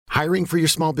Hiring for your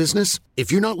small business?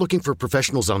 If you're not looking for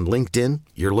professionals on LinkedIn,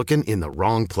 you're looking in the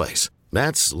wrong place.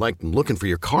 That's like looking for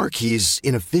your car keys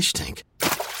in a fish tank.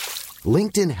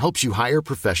 LinkedIn helps you hire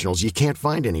professionals you can't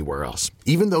find anywhere else,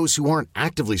 even those who aren't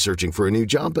actively searching for a new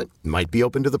job but might be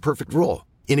open to the perfect role.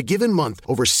 In a given month,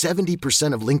 over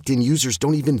 70% of LinkedIn users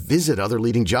don't even visit other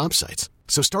leading job sites.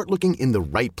 So start looking in the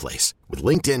right place. With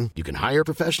LinkedIn, you can hire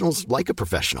professionals like a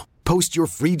professional. Post your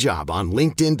free job on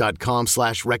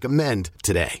linkedin.com/recommend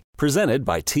today. Presented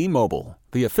by T-Mobile,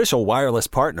 the official wireless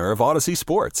partner of Odyssey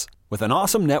Sports. With an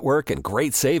awesome network and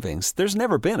great savings, there's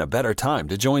never been a better time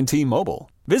to join T-Mobile.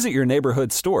 Visit your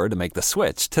neighborhood store to make the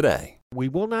switch today. We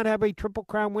will not have a Triple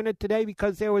Crown winner today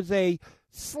because there was a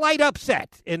slight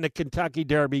upset in the Kentucky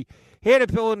Derby. Here to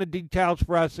fill in the details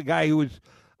for us, a guy who was,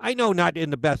 I know, not in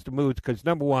the best of moods because,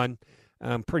 number one,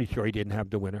 I'm pretty sure he didn't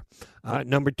have the winner.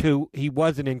 Number two, he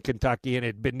wasn't in Kentucky and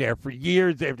had been there for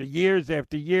years after years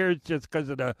after years just because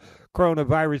of the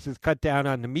coronavirus has cut down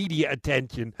on the media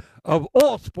attention of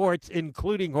all sports,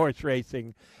 including horse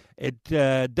racing. It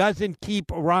doesn't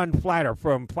keep Ron Flatter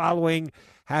from following,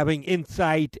 having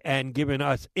insight, and giving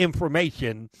us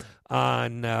information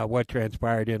on what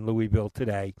transpired in Louisville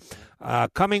today.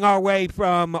 Coming our way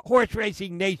from Horse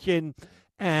Racing Nation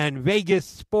and Vegas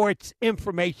Sports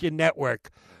Information Network,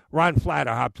 Ron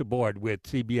Flatter hops aboard with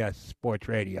CBS Sports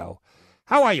Radio.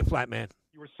 How are you, Flatman?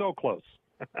 You were so close.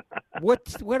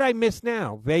 What I miss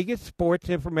now? Vegas Sports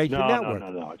Information Network.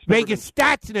 No. It's Vegas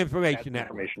Stats and Information Network.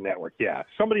 Information Network, yeah.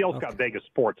 Somebody else got Vegas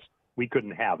Sports. We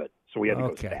couldn't have it, so we had to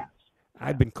go Stats.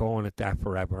 I've been calling it that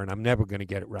forever, and I'm never going to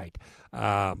get it right.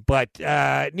 But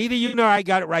neither you nor I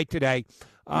got it right today.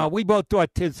 We both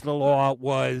thought Tis the Law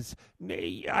was,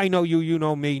 I know you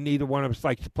know me, neither one of us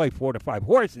likes to play 4 to 5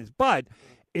 horses, but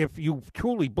if you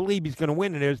truly believe he's going to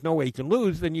win and there's no way he can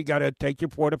lose, then you got to take your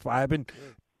 4 to 5 and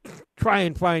try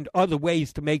and find other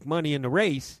ways to make money in the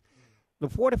race. The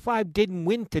 4 to 5 didn't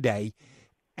win today,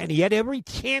 and he had every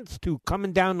chance to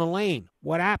coming down the lane.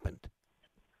 What happened?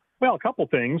 Well, a couple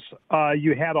things.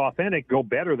 You had Authentic go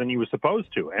better than he was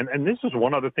supposed to. And this is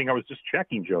one other thing I was just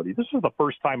checking, Jody. This is the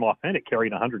first time Authentic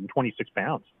carried 126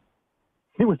 pounds.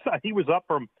 He was up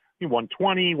from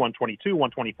 120, 122,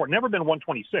 124, never been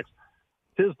 126.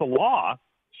 Tis the Law,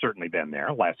 certainly been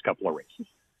there last couple of races.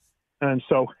 And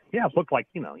so, yeah, it looked like,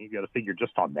 you got to figure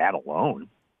just on that alone.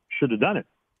 Should have done it.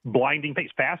 Blinding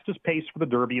pace, fastest pace for the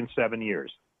Derby in 7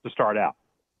 years to start out.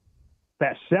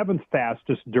 That 7th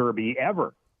fastest Derby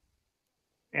ever.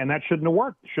 And that shouldn't have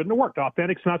worked.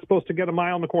 Authentic's not supposed to get a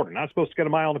mile in the quarter.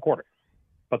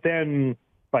 But then,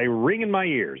 by ringing my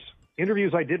ears,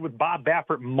 interviews I did with Bob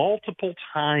Baffert multiple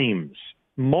times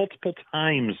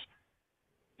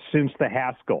since the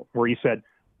Haskell, where he said,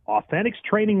 Authentic's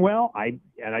training well. I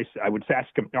would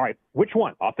ask him, all right, which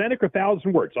one? Authentic or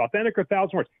 1,000 words? Authentic or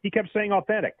 1,000 words? He kept saying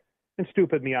Authentic. And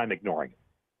stupid me, I'm ignoring it.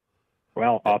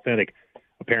 Well, Authentic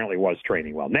apparently was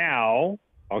training well. Now,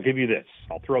 I'll give you this.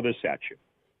 I'll throw this at you.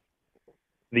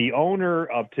 The owner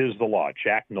of Tis the Law,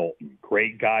 Jack Knowlton,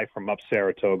 great guy from up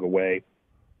Saratoga way,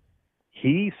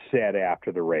 he said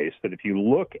after the race that if you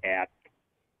look at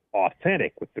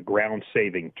Authentic with the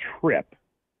ground-saving trip,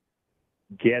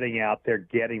 getting out there,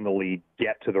 getting the lead,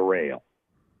 get to the rail,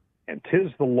 and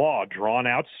Tis the Law drawn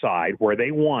outside where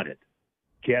they wanted,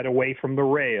 get away from the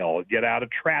rail, get out of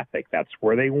traffic, that's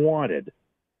where they wanted.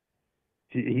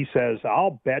 He says,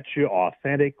 I'll bet you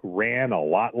Authentic ran a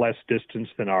lot less distance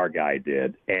than our guy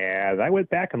did. And I went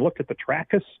back and looked at the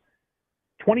Trackus,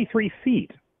 23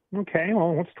 feet. Okay,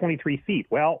 well, what's 23 feet?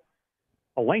 Well,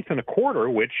 a length and a quarter,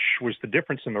 which was the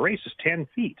difference in the race, is 10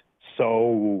 feet.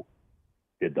 So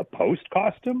did the post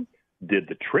cost him? Did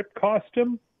the trip cost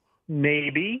him?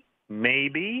 Maybe.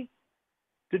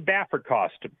 Did Baffert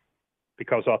cost him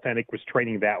because Authentic was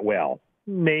training that well?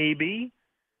 Maybe.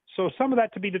 So some of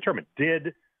that to be determined.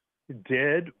 Did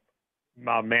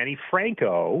Manny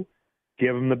Franco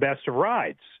give him the best of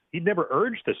rides? He'd never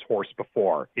urged this horse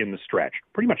before in the stretch.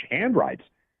 Pretty much hand rides.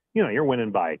 You're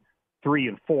winning by 3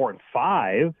 and 4 and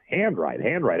 5. Hand ride.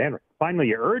 Finally,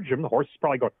 you urge him. The horse is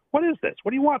probably going, what is this?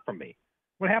 What do you want from me?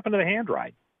 What happened to the hand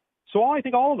ride? So I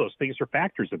think all of those things are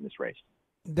factors in this race.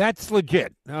 That's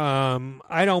legit.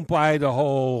 I don't buy the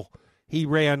whole he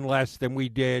ran less than we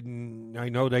did, and I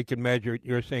know they can measure it.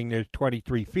 You're saying there's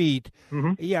 23 feet.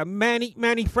 Mm-hmm. Yeah,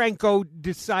 Manny Franco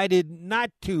decided not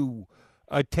to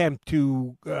attempt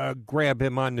to grab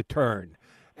him on the turn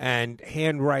and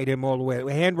handwrite him all the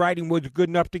way. Handwriting was good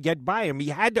enough to get by him. He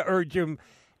had to urge him,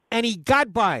 and he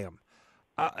got by him.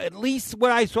 At least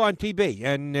what I saw on TV.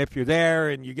 And if you're there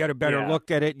and you get a better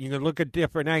look at it, and you can look at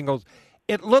different angles,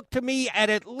 it looked to me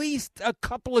at least a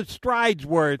couple of strides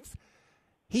worth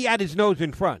he had his nose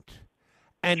in front.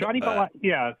 And Johnny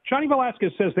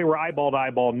Velasquez says they were eyeball to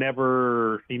eyeball.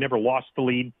 He never lost the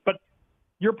lead. But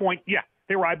your point, yeah,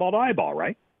 they were eyeball to eyeball,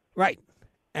 right? Right.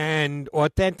 And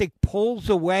Authentic pulls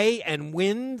away and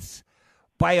wins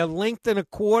by a length and a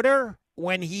quarter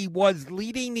when he was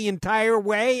leading the entire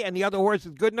way, and the other horse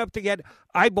is good enough to get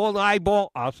eyeball to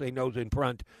eyeball. I'll say nose in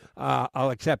front.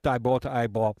 I'll accept eyeball to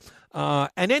eyeball.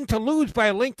 And then to lose by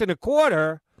a length and a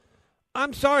quarter,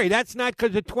 I'm sorry, that's not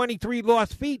because of 23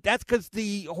 lost feet. That's because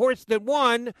the horse that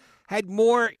won had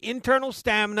more internal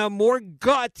stamina, more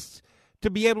guts to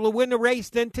be able to win the race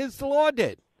than Tiz the Law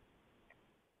did.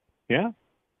 Yeah,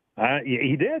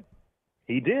 he did.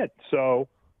 He did. So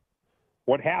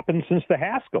what happened since the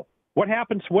Haskell? What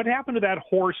happened to that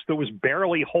horse that was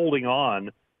barely holding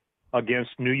on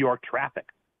against New York Traffic?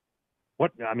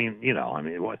 What happened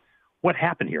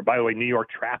here? By the way, New York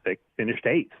Traffic finished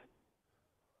 8th.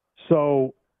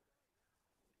 So,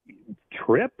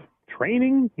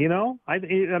 training, I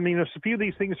mean, a few of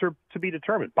these things are to be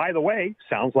determined. By the way,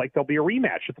 sounds like there'll be a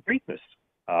rematch at the Preakness.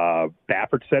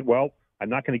 Baffert said, well, I'm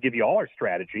not going to give you all our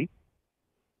strategy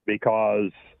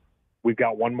because we've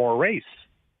got one more race,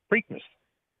 Preakness.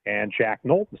 And Jack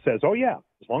Knowlton says, oh, yeah,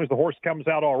 as long as the horse comes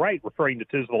out all right, referring to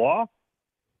Tiz the Law,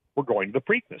 we're going to the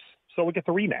Preakness. So we get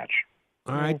the rematch.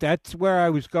 All right, that's where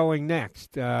I was going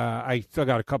next. I still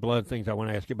got a couple other things I want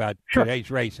to ask you about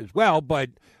today's race as well, but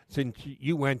since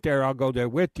you went there, I'll go there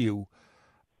with you.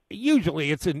 Usually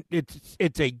it's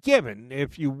a given.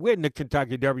 If you win the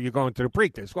Kentucky Derby, you're going to the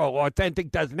Preakness. Well,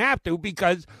 Authentic doesn't have to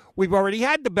because we've already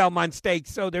had the Belmont Stakes,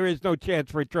 so there is no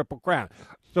chance for a Triple Crown.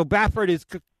 So Baffert is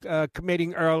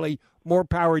committing early. More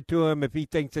power to him if he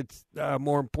thinks it's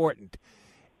more important.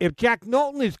 If Jack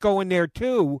Knowlton is going there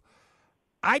too,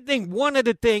 I think one of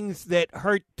the things that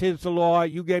hurt Tiz the Law,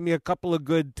 you gave me a couple of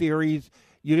good theories.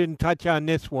 You didn't touch on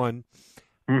this one.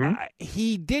 Mm-hmm.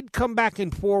 He did come back in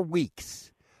 4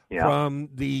 weeks from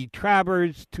the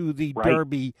Travers to the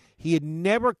Derby. He had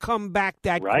never come back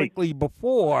that quickly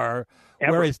before,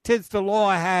 whereas Tiz the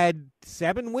Law had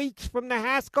 7 weeks from the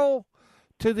Haskell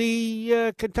to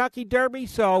the Kentucky Derby.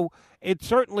 So it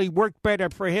certainly worked better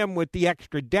for him with the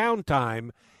extra downtime.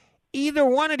 Either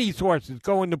one of these horses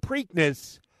going to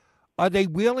Preakness, are they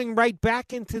wheeling right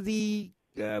back into the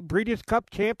Breeders' Cup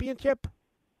Championship?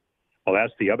 Well,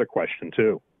 that's the other question,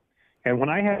 too. And when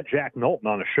I had Jack Knowlton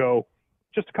on a show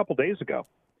just a couple days ago,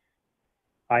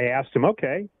 I asked him,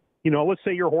 okay, let's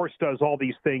say your horse does all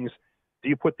these things. Do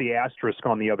you put the asterisk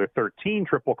on the other 13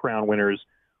 Triple Crown winners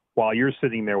while you're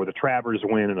sitting there with a Travers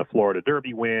win and a Florida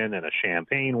Derby win and a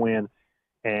Champagne win?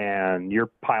 And you're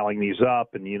piling these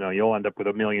up, and, you'll end up with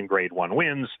 1 million Grade 1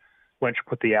 wins. Why don't you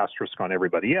put the asterisk on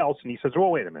everybody else? And he says, well,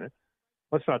 wait a minute.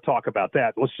 Let's not talk about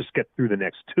that. Let's just get through the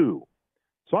next 2.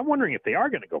 So I'm wondering if they are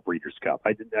going to go Breeders' Cup.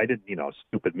 I didn't,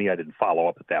 stupid me, I didn't follow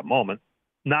up at that moment.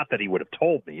 Not that he would have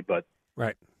told me, but,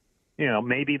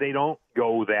 maybe they don't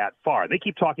go that far. They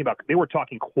keep talking about, they were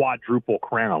talking quadruple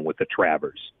crown with the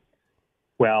Travers.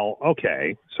 Well,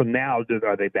 okay, so now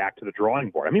are they back to the drawing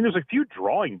board? I mean, there's a few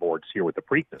drawing boards here with the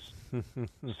Preakness.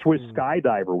 Swiss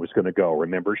Skydiver was going to go,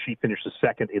 remember? She finished the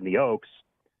second in the Oaks,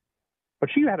 but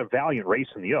she had a valiant race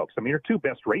in the Oaks. I mean, her 2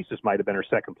 best races might have been her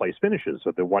second-place finishes,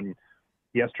 so the one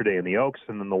yesterday in the Oaks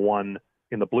and then the one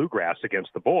in the Bluegrass against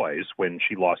the boys when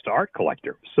she lost to Art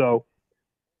Collector. So,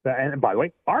 and by the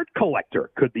way, Art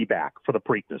Collector could be back for the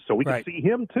Preakness, so we can see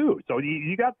him too. So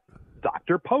you got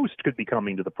Dr. Post could be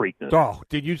coming to the Preakness. Oh,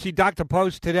 did you see Dr.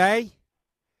 Post today?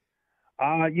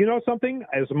 You know something?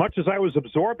 As much as I was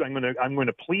absorbed, I'm going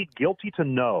to plead guilty to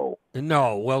no.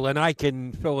 No, well, then I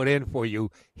can fill it in for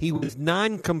you. He was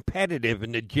non-competitive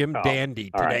in the Jim Dandy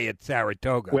today at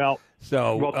Saratoga.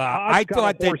 I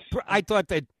thought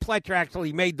that Pletcher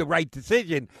actually made the right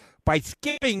decision by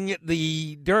skipping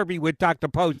the Derby with Dr.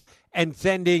 Post and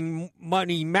sending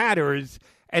Money Matters.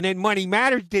 And then Money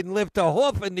Matters didn't lift a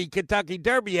hoof in the Kentucky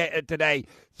Derby today.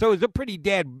 So it was a pretty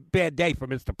bad day for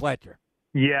Mr. Pletcher.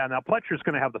 Yeah, now Pletcher's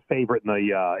going to have the favorite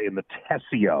in the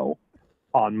Tessio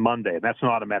on Monday. And that's an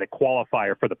automatic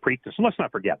qualifier for the Preakness. And let's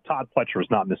not forget, Todd Pletcher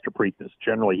is not Mr. Preakness.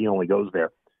 Generally, he only goes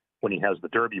there when he has the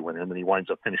Derby winner, and then he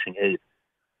winds up finishing 8th.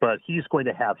 But he's going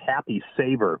to have Happy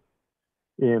Saver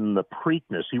in the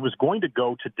Preakness. He was going to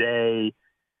go today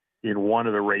in one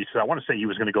of the races. I want to say he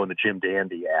was going to go in the Jim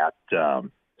Dandy at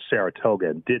Saratoga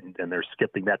and didn't, and they're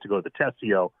skipping that to go to the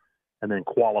Tessio and then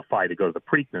qualify to go to the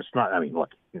Preakness.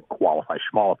 Qualify,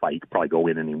 schmalify, he could probably go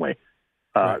in anyway.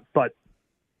 But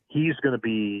he's going to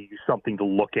be something to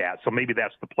look at. So maybe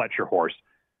that's the Pletcher horse.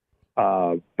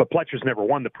 But Pletcher's never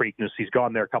won the Preakness. He's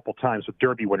gone there a couple times with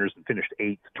Derby winners and finished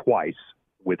 8th twice.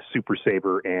 with Super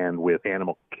Saver and with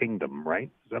Animal Kingdom, right?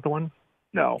 Is that the one?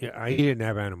 No. Yeah, he didn't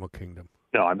have Animal Kingdom.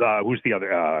 No, who's the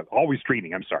other? Always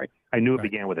Dreaming. I'm sorry. I knew it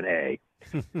began with an A.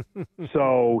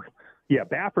 So, yeah,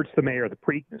 Baffert's the mayor of the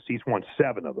Preakness. He's won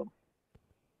 7 of them.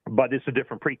 But it's a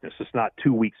different Preakness. It's not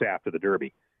 2 weeks after the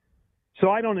Derby. So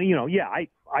I don't,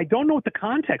 I don't know what the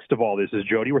context of all this is,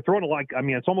 Jody. We're throwing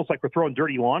it's almost like we're throwing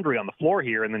dirty laundry on the floor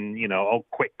here, and then,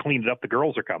 quick, clean it up. The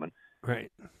girls are coming.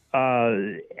 Right.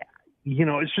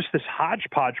 It's just this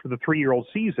hodgepodge for the 3-year-old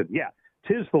season. Yeah.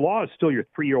 Tiz the Law is still your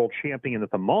 3-year-old champion at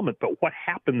the moment, but what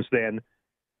happens then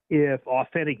if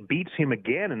Authentic beats him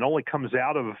again and only comes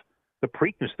out of the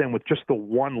Preakness then with just the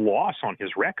 1 loss on his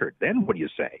record? Then what do you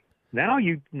say? Now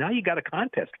you got a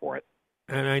contest for it.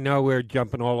 And I know we're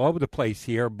jumping all over the place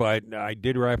here, but I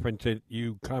did reference it.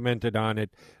 You commented on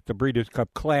it, the Breeders' Cup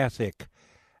Classic.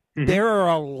 Mm-hmm. There are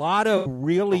a lot of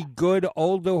really good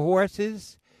older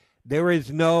horses. There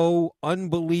is no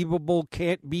unbelievable,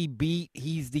 can't be beat.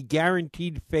 He's the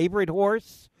guaranteed favorite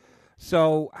horse.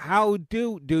 So how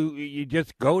do you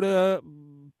just go to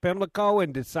Pimlico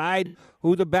and decide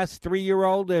who the best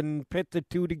 3-year-old and pit the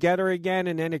two together again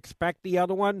and then expect the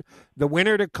other one, the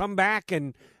winner, to come back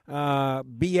and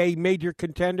be a major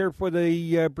contender for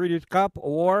the Breeders' Cup?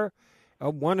 Or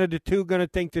one of the two going to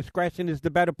think discretion is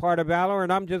the better part of valor,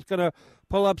 and I'm just going to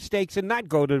pull up stakes and not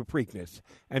go to the Preakness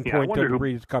and point to the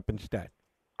Breeders' Cup instead?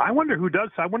 I wonder who does.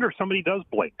 I wonder if somebody does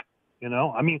blink.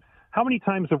 How many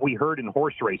times have we heard in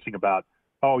horse racing about,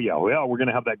 we're going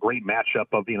to have that great matchup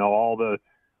of,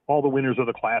 all the winners of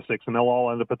the classics, and they'll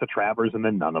all end up at the Travers, and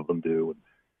then none of them do.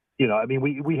 And,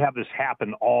 we have this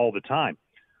happen all the time.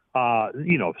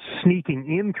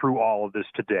 Sneaking in through all of this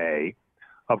today,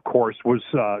 of course, was,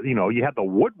 you had the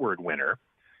Woodward winner.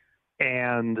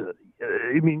 And,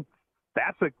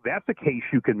 that's a case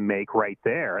you can make right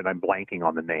there. And I'm blanking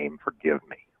on the name. Forgive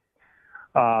me.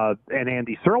 And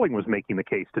Andy Serling was making the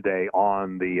case today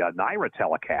on the NYRA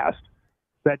telecast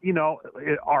that,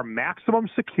 our Maximum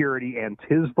Security and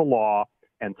Tiz the Law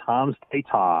and Tom's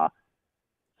Tata,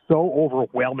 so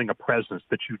overwhelming a presence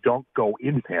that you don't go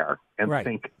in there and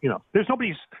think, there's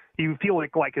nobody's you feel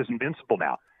like is invincible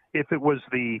now. If it was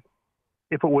the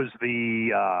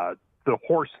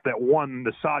horse that won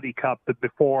the Saudi Cup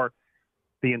before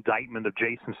the indictment of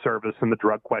Jason Service and the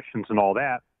drug questions and all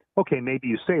that, okay, maybe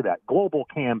you say that. Global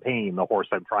Campaign, the horse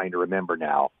I'm trying to remember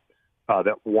now,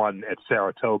 that won at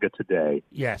Saratoga today.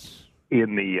 Yes.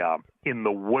 In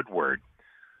the Woodward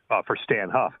for Stan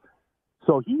Huff.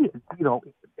 So he,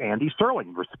 Andy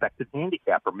Serling, respected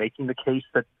handicapper, making the case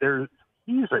that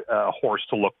he's a horse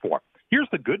to look for. Here's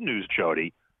the good news,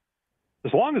 Jody.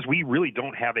 As long as we really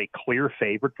don't have a clear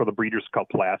favorite for the Breeders' Cup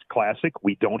Classic,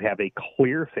 we don't have a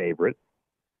clear favorite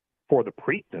for the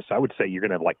Preakness. I would say you're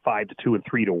going to have 5-2 and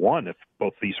 3-1 if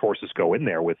both these horses go in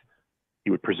there with,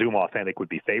 you would presume Authentic would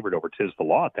be favored over Tiz the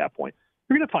Law at that point.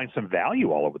 You're going to find some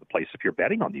value all over the place if you're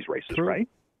betting on these races, true. Right?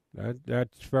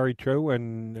 That's very true,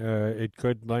 and it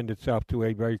could lend itself to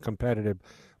a very competitive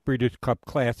Breeders' Cup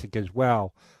Classic as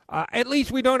well. At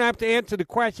least we don't have to answer the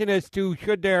question as to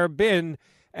should there have been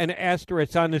an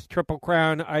asterisk on this Triple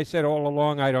Crown. I said all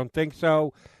along I don't think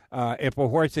so. If a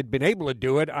horse had been able to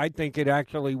do it, I think it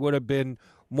actually would have been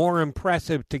more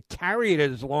impressive to carry it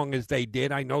as long as they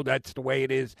did. I know that's the way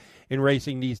it is in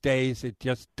racing these days. It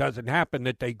just doesn't happen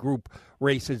that they group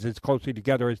races as closely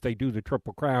together as they do the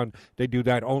Triple Crown. They do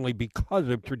that only because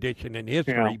of tradition and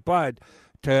history. Yeah. But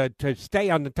to stay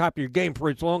on the top of your game for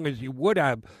as long as you would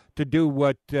have to do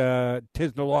what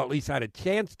Tiz the Law at least had a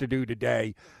chance to do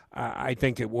today, I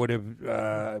think it would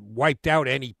have wiped out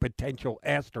any potential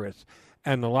asterisk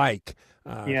and the like.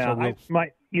 You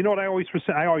know what I always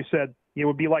said? It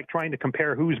would be like trying to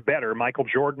compare who's better, Michael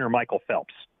Jordan or Michael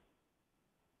Phelps.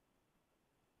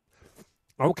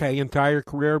 Okay, entire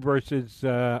career versus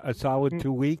a solid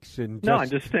 2 weeks, and no, I'm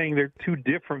just saying they're two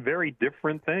very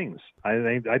different things.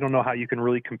 I don't know how you can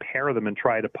really compare them and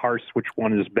try to parse which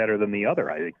one is better than the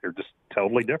other. I think they're just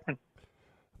totally different.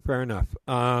 Fair enough.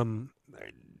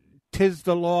 Tiz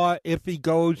the Law, if he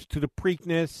goes to the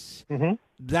Preakness,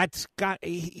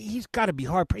 he's got to be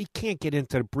hard. He can't get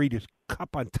into the Breeders'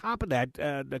 Cup. On top of that,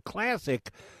 the Classic,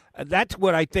 that's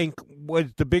what I think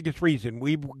was the biggest reason.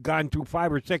 We've gone through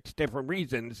 5 or 6 different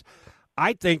reasons.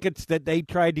 I think it's that they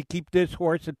tried to keep this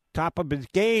horse at the top of his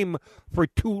game for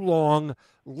too long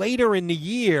later in the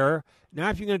year. Now,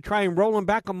 if you're going to try and roll him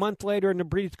back a month later in the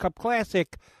Breeders' Cup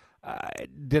Classic,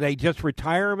 did they just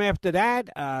retire him after that?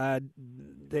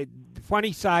 The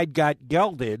funny side got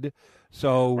gelded,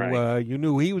 so you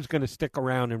knew he was going to stick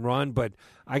around and run, but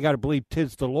I got to believe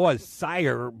Tiz the Law's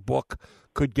sire book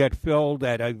could get filled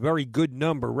at a very good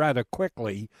number rather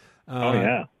quickly. Oh,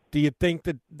 yeah. Do you think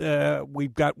that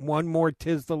we've got one more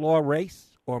Tis the Law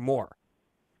race or more?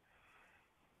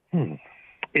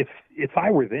 If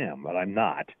I were them, but I'm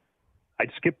not,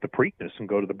 I'd skip the Preakness and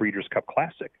go to the Breeders' Cup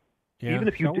Classic. Yeah, Even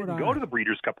if you didn't go to the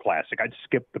Breeders' Cup Classic, I'd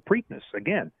skip the Preakness.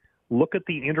 Again, look at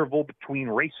the interval between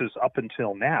races up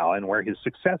until now and where his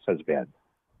success has been.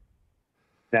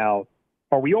 Now,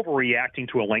 are we overreacting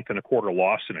to a length and a quarter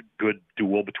loss in a good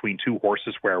duel between two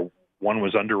horses where one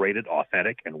was underrated,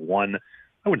 authentic, and one,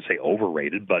 I wouldn't say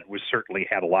overrated, but was certainly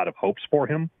had a lot of hopes for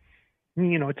him?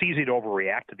 You know, it's easy to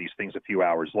overreact to these things a few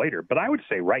hours later. But I would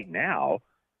say right now,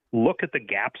 look at the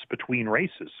gaps between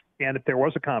races. And if there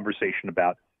was a conversation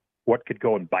about what could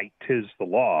go and bite Tis the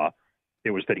Law, it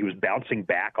was that he was bouncing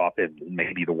back off, and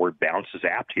maybe the word bounce is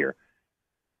apt here,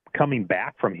 coming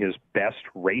back from his best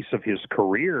race of his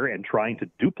career and trying to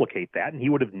duplicate that, and he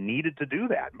would have needed to do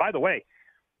that. And by the way,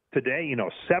 today, you know,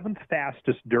 7th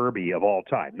fastest Derby of all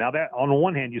time. Now, that on the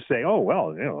one hand, you say, oh,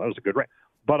 well, you know, that was a good race.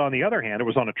 But on the other hand, it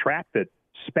was on a track that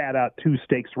spat out 2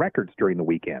 stakes records during the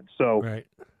weekend. So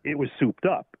It was souped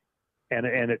up. And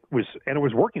it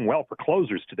was working well for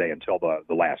closers today until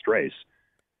the last race.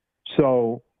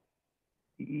 So,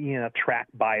 you know, track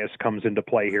bias comes into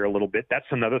play here a little bit. That's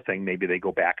another thing. Maybe they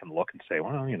go back and look and say,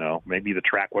 well, you know, maybe the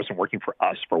track wasn't working for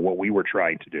us for what we were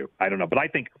trying to do. I don't know. But I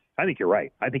think you're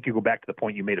right. I think you go back to the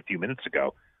point you made a few minutes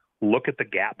ago. Look at the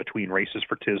gap between races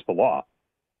for Tis the Law.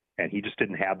 And he just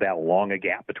didn't have that long a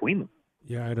gap between them.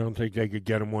 Yeah, I don't think they could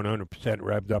get him 100%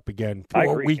 revved up again. I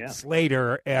 4 agree, weeks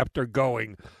later, after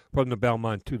going from the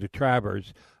Belmont to the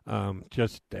Travers,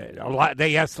 just a lot.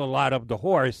 They asked a lot of the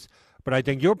horse, but I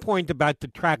think your point about the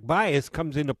track bias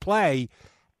comes into play,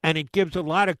 and it gives a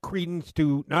lot of credence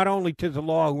to not only Tis the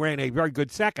Law, who ran a very good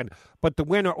second, but the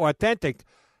winner, Authentic.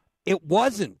 It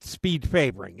wasn't speed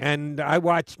favoring, and I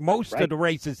watched most of the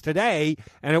races today,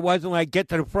 and it wasn't like get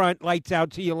to the front, lights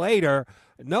out, see you later.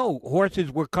 No,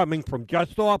 horses were coming from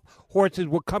just off. Horses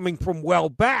were coming from well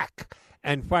back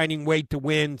and finding way to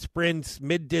win sprints,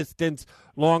 mid-distance,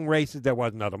 long races. There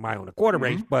was another mile and a quarter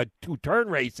race, but 2-turn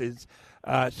races.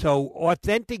 So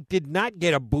Authentic did not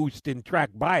get a boost in track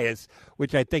bias,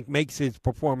 which I think makes his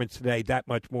performance today that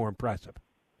much more impressive.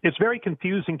 It's very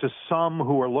confusing to some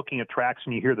who are looking at tracks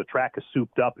and you hear the track is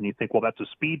souped up and you think, well, that's a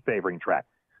speed favoring track.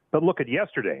 But look at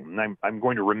yesterday, and I'm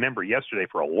going to remember yesterday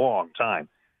for a long time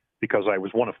because I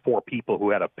was one of 4 people who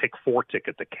had a pick 4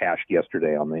 ticket that cashed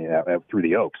yesterday on the through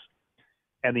the Oaks.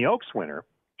 And the Oaks winner,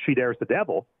 She Dares the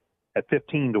Devil, at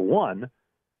 15-1,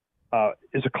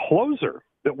 is a closer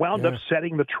that wound up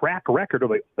setting the track record of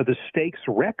the stakes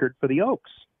record for the Oaks.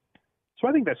 So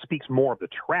I think that speaks more of the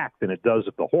track than it does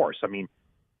of the horse. I mean,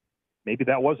 maybe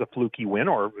that was a fluky win,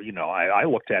 or, you know, I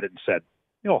looked at it and said,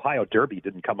 you know, Ohio Derby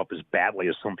didn't come up as badly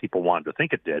as some people wanted to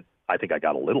think it did. I think I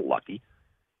got a little lucky.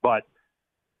 But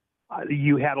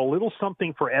you had a little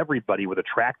something for everybody with a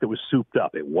track that was souped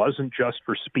up. It wasn't just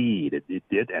for speed. It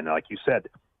did, and like you said,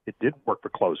 it did work for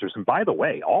closers. And by the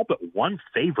way, all but one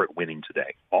favorite winning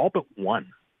today. All but one.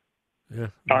 Yeah.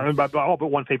 All but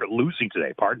one favorite losing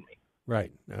today, pardon me.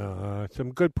 Right.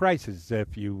 Some good prices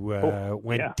if you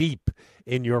went deep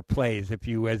in your plays. If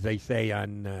you, as they say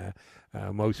on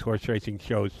most horse racing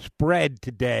shows, spread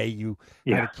today, you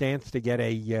had a chance to get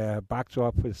a box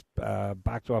office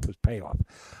payoff.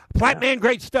 Flatman,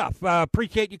 great stuff.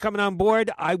 Appreciate you coming on board.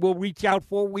 I will reach out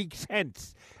 4 weeks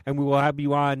hence, and we will have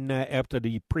you on after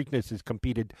the Preakness is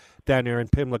competed down there in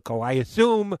Pimlico. I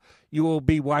assume you will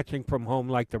be watching from home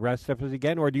like the rest of us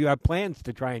again, or do you have plans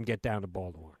to try and get down to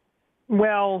Baltimore?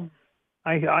 Well,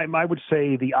 I would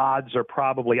say the odds are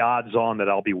probably odds on that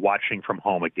I'll be watching from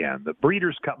home again. The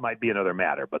Breeders' Cup might be another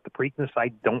matter, but the Preakness, I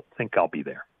don't think I'll be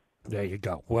there. There you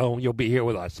go. Well, you'll be here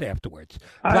with us afterwards.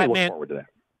 I look forward to that.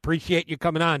 Appreciate you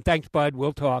coming on. Thanks, bud.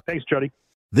 We'll talk. Thanks, Jody.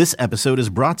 This episode is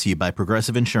brought to you by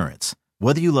Progressive Insurance.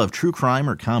 Whether you love true crime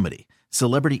or comedy,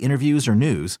 celebrity interviews or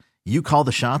news, you call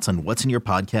the shots on what's in your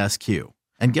podcast queue.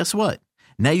 And guess what?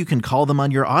 Now you can call them on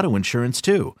your auto insurance,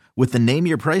 too, with the Name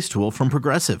Your Price tool from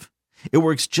Progressive. It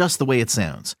works just the way it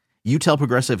sounds. You tell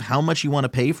Progressive how much you want to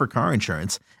pay for car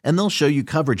insurance, and they'll show you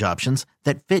coverage options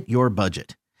that fit your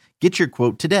budget. Get your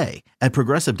quote today at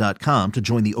Progressive.com to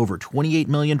join the over 28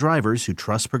 million drivers who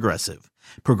trust Progressive.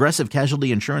 Progressive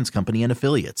Casualty Insurance Company and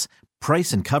Affiliates.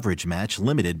 Price and coverage match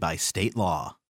limited by state law.